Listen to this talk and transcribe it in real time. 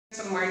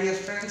My dear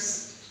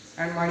friends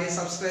and my dear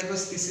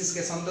subscribers, this is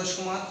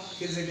Santhoshkumar.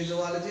 He is a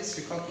zoology,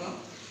 Srikakulam.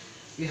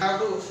 We have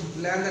to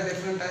learn the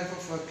different type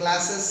of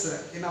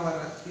classes in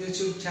our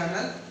YouTube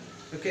channel.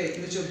 Okay,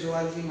 YouTube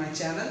zoology, my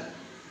channel.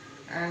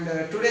 And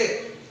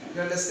today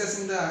we are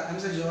discussing the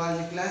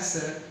zoology class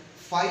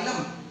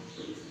Phylum,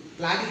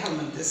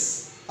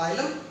 platyhelminthes.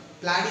 Phylum,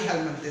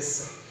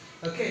 platyhelminthes.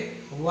 Okay,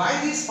 why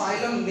this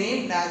phylum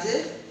named as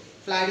a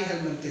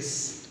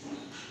platyhelminthes?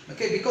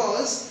 Okay,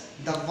 because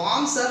the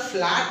worms are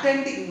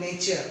flattened in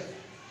nature.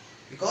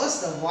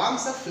 Because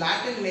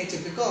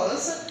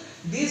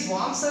these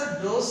worms are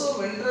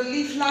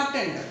dorso-ventrally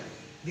flattened.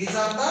 These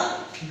are the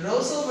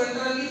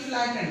dorso-ventrally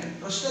flattened.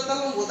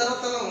 Prushthatalam,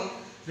 Udaratalam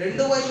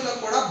రెండు వైపులా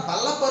కూడా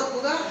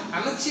బల్లపరుపుగా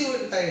అణచి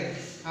ఉంటాయి.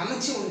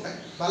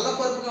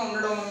 బల్లపరుపుగా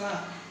ఉండడం వలన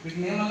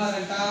వీటిని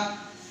ఏమన్నారంట?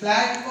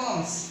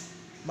 Platforms,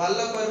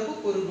 బల్లపరుపు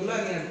పురుగులు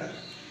అని అంటారు.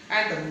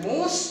 And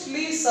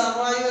mostly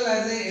survival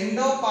as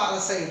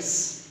endoparasites.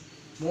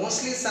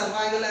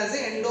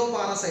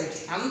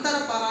 అంతర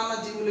పరాన్న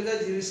జీవులుగా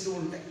జీవిస్తూ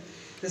ఉంటాయి.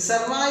 The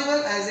survival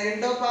as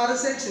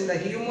endoparasites in the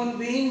human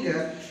being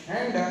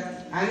and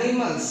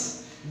animals.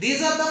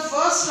 These are the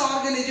first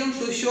organism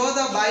to show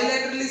the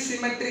bilaterally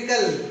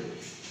symmetrical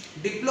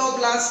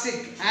diploblastic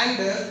and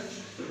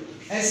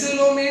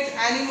acyllomate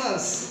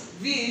animals.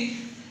 We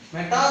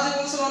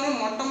మెటాజోన్స్ లోని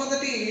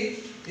మొట్టమొదటి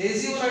ఏ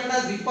జీవులు అంటే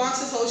ద్విపార్శ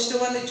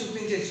సౌష్ఠవాన్ని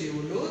చూపించే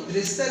జీవులు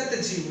త్రిస్తరిత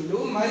జీవులు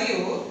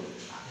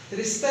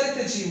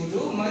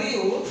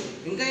మరియు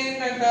ఇంకా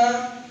ఏంటంట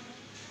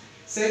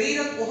శరీర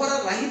కుహర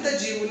రహిత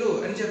జీవులు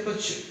అని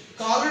చెప్పొచ్చు.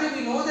 Already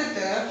we know that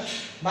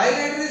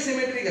bilaterally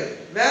symmetrical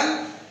when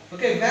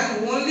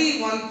only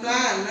one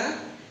plant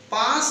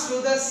pass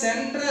through the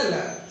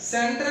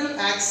central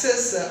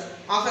axis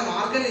of an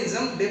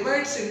organism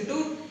divides into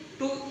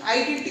two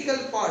identical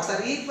parts or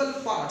equal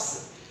parts.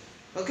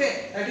 Okay,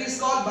 that is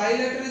called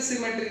bilaterally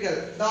symmetrical.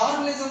 The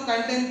organism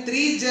contains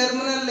three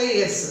germinal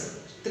layers,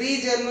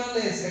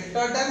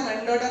 ectoderm,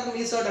 endoderm,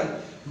 mesoderm.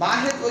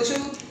 బాహ్య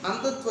త్వచం,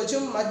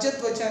 అంతఃత్వచం, మధ్య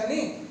త్వచాన్ని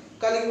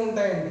కలిగి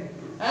ఉంటాయండి.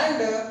 And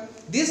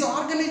this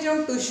organism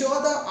to show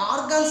the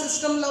organ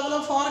system level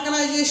of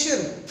organization.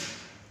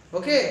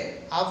 Okay,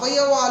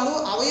 అవయవ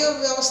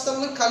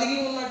వ్యవస్థలను కలిగి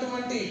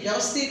ఉన్నటువంటి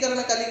వ్యవస్థీకరణ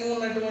కలిగి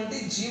ఉన్నటువంటి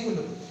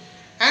జీవులు.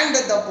 And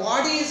the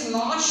body is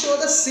not show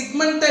the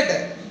segmented,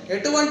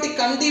 ఎటువంటి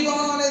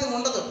కంఠీభవనం అనేది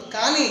ఉండదు.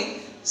 కానీ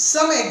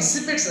some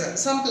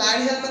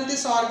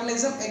platyhelminthes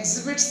organism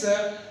exhibits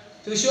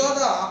to show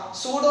the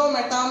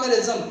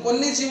pseudometamerism.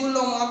 కొన్ని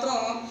జీవుల్లో మాత్రం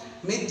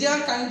మిథ్యా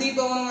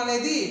కంఠీభవనం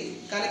అనేది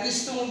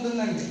కనిపిస్తూ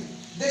ఉంటుందండి.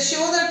 They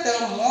show that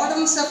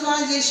modern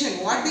cephalization.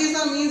 What is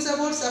the means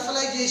about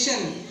cephalization?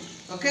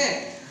 Okay,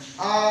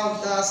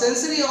 the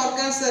sensory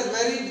organs are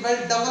very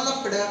well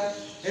developed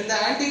in the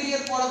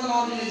anterior part of an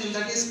organism,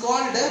 that is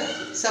called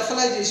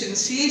cephalization.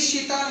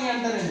 Shishita ani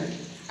antarandi.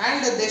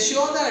 And they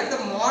show that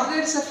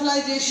moderate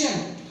cephalization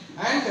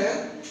and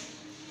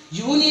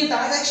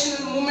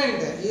unidirectional movement,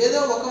 ఏదో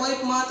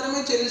ఒకవైపు మాత్రమే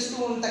చెల్లిస్తూ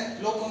ఉంటాయి,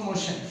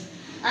 locomotion.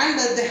 And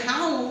they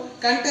have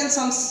contain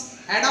some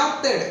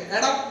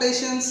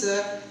adaptations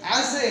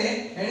as a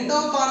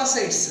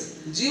endoparasites.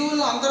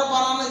 జీవులు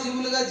అంతరపరాన్న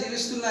జీవులుగా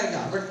జీవిస్తున్నాయి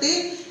కాబట్టి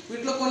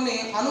వీటిలో కొన్ని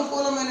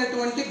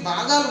అనుకూలమైనటువంటి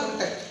భాగాలు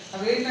ఉంటాయి.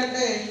 అవి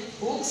ఏంటంటే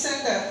హూక్స్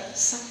అండ్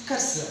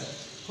సక్కర్స్.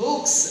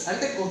 హూక్స్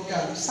అంటే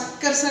కొక్కాలు,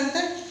 సక్కర్స్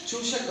అంటే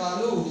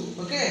చూషకాలు.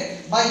 Okay,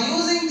 by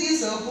using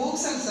these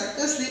hooks and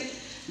suckers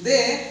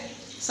they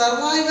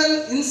survival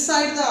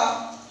inside the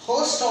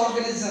host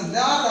organism.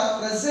 They are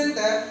present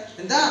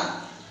in the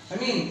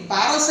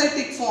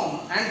parasitic form,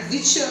 and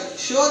which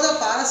show the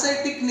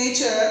parasitic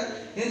nature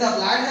in the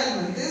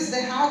platyhelminthes.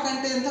 They have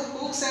contained the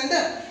hooks and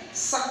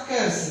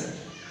suckers.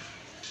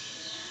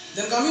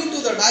 Then coming to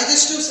the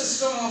digestive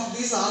system of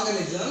these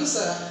organisms,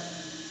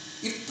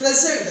 if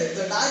present,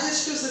 the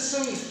digestive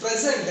system is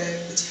present,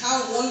 which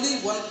have only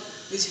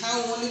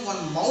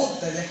one mouth.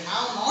 They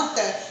have not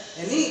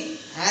any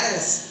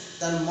anus.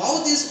 The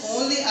mouth is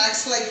only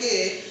acts like a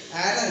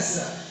anus.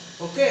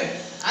 Okay,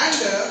 and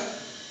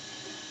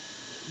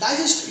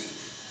digestive.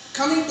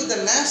 Coming to the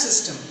nerve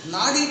system,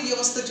 నాడీ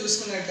వ్యవస్థ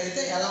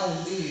చూసుకున్నట్లయితే ఎలా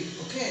ఉంది?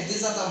 Okay,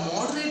 these are the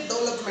moderate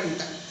development.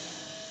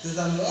 These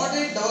are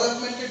moderate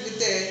development with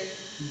a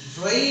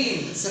brain,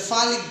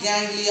 cephalic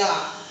ganglia.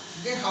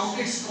 Okay, how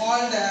it's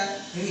called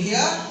in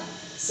here?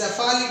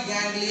 Cephalic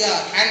ganglia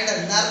and the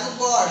nerve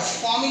cords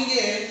forming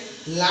a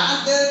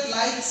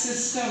ladder-like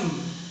system.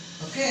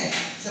 Okay,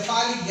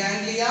 cephalic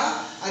ganglia,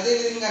 అదే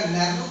విధంగా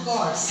nerve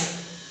cords.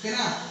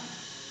 ఓకేనా?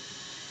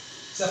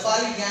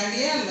 cephalic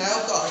ganglia and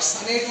nerve cords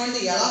అనేటువంటి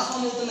ఎలా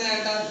form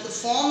అవుతున్నాయంట?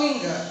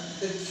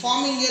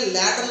 forming a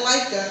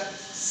ladder-like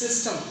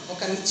system.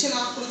 ఒక నిచ్చెన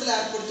ఆకృతిలో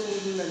ఏర్పడుతూ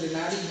ఉంటుందండి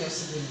నాడీ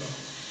వ్యవస్థలో.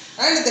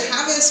 And they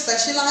have a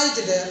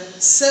specialized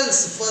cells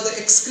for the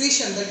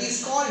excretion, that is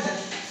called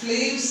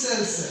flame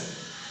cells,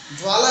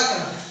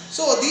 జ్వాలాకణ.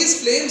 So these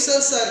flame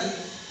cells are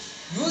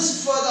used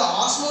for the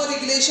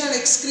osmoregulation and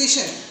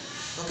excretion.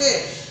 Okay,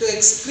 to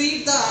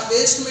excrete the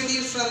waste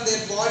material from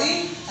their body.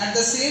 At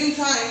the same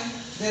time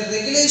their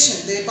regulation,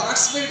 they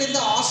participate in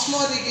the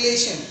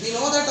osmoregulation. We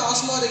know that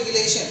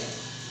osmoregulation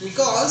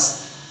because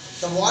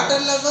the water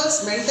levels,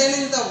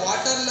 maintaining the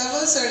water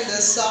levels and the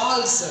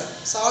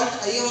salt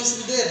ions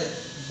in their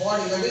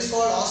body, that is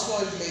called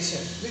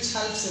osmoregulation, which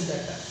helps in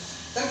that.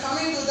 Then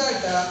coming to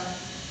that,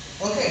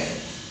 okay,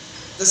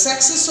 the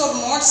sexes are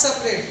not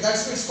separate,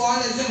 that's what's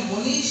called as the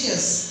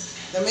monoecious.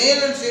 The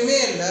male and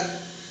female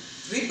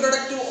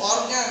reproductive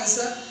organs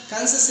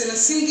consist in a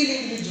single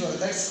individual,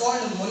 that's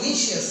called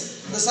monoecious.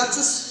 The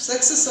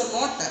sexes are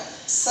not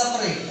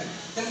separate.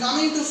 Then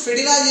coming to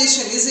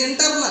fertilization is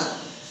internal.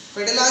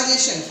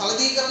 Fertilisation,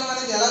 ఫలదీకరణం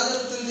అనేది ఎలా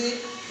జరుగుతుంది?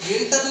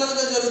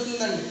 ఇంటర్నల్గా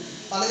జరుగుతుందండి.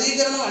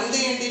 ఫలదీకరణం అంటే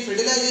ఏంటి?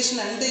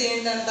 Fertilisation అంటే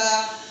ఏంటంట?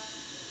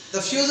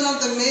 The fusion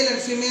of the male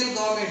and female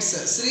గామెట్స్,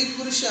 స్త్రీ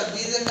పురుష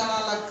బీజ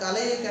కణాల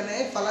కలయికనే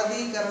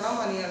ఫలదీకరణం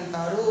అని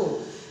అంటారు.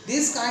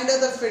 This kind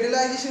of the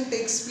fertilisation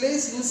takes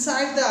place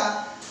inside the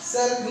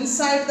cell,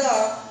 inside the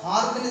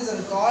organism,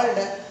 called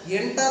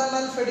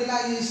internal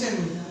fertilization.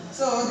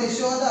 So they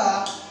show the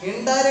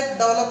indirect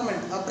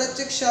development,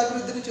 అప్రత్యక్ష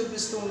అభివృద్ధిని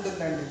చూపిస్తూ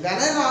ఉంటుందండి. When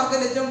an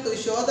organism to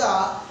show the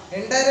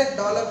indirect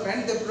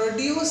development, they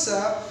produce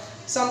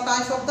some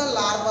type of the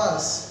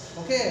larvas.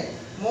 Okay,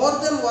 more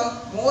than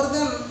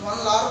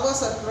one larvas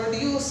are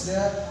produced,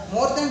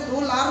 more than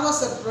 2 larvas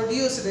are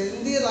produced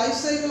in the life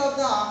cycle of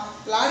the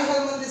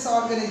platyhelminthes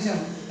organism,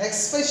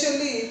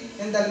 especially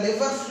in the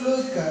liver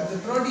fluke. They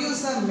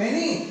produce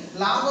many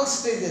larval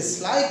stages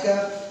like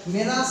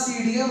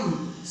miracidium,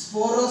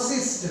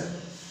 sporocyst,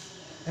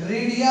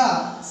 rhedia,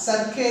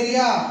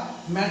 cercaria,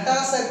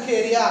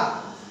 metacercaria.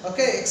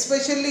 Okay,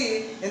 especially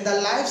in the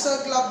life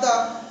cycle of the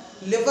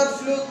liver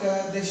fluke,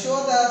 they show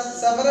the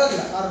several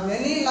or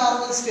many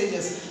larval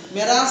stages: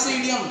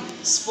 miracidium,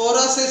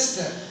 sporocyst,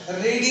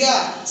 rhedia,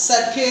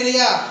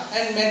 cercaria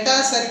and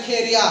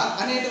metacercaria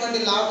అనేటువంటి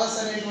larvas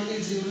అనేటువంటి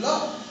జీవుల్లో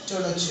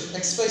చూడొచ్చు,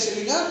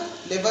 especially గా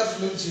liver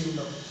fluke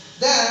జీవుల్లో.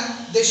 Then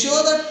they show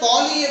that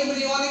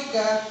polyembryonic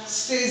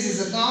stage is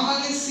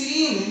commonly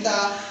seen in the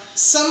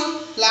some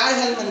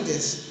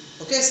platyhelminthes.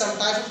 Okay, some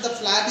type of the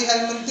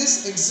platyhelminthes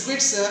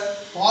exhibits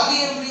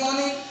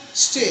polyembryonic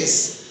stage.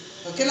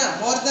 Okay, na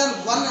more than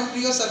one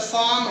embryos are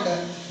formed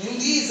in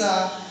these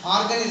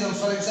organisms,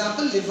 for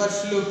example liver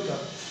fluke.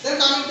 Then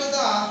coming to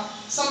the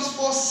some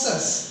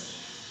possess,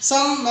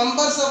 some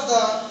members of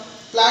the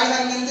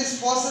platyhelminthes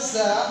possess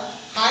the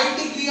high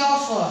degree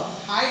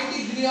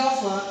of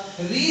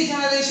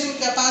regeneration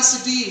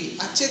capacity.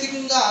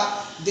 అత్యధికంగా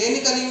దేని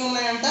కలిగి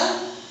ఉన్నాయంట?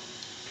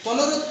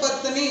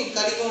 పునరుత్పత్తిని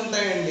కలిగి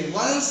ఉంటాయండి.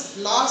 Once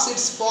lost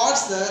its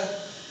parts,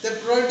 they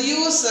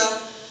produce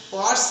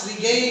parts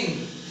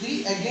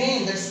again,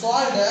 that's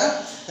called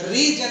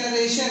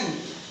regeneration.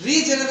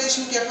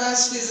 Regeneration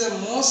capacity is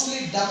mostly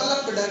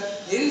developed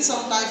in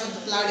some type of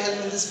the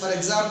platyhelminthes, for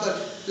example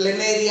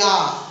planaria.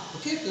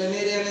 Okay,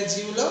 planaria అనే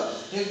జీవులో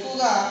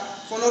ఎక్కువగా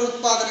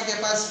పునరుత్పాదన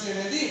capacity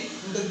అనేది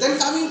ఉంటుంది. Then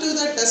coming to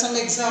that, some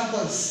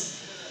examples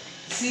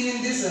seen in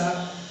this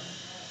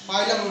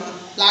phylum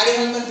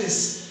platyhelminthes.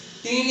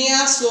 Taenia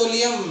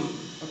solium,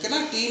 okay na,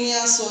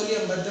 Taenia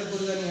solium బద్దె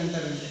పురుగు అని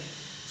అంటారండి.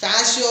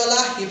 Fasciola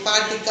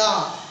hepatica,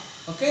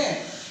 okay,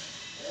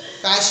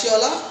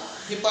 Fasciola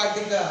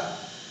hepatica,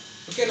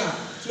 okay na,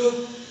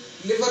 fluke,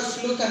 liver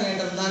fluke అని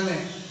అంటారు దాన్నే.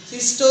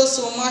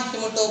 Schistosoma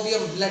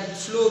hematobium, blood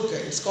fluke,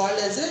 it's called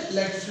as a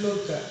blood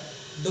fluke.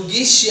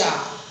 Dugitia,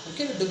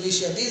 okay,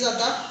 Dugitia. These are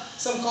the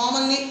some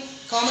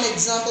common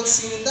examples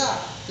seen in the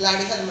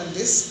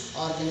platyhelminthes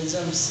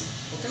organisms.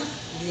 Okay na.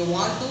 Do you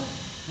want to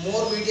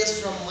more videos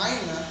from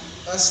mine?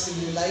 First, if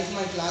you like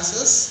my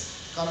classes,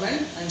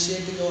 comment and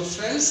share to your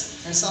friends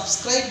and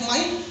subscribe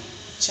my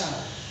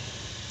channel.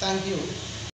 Thank you.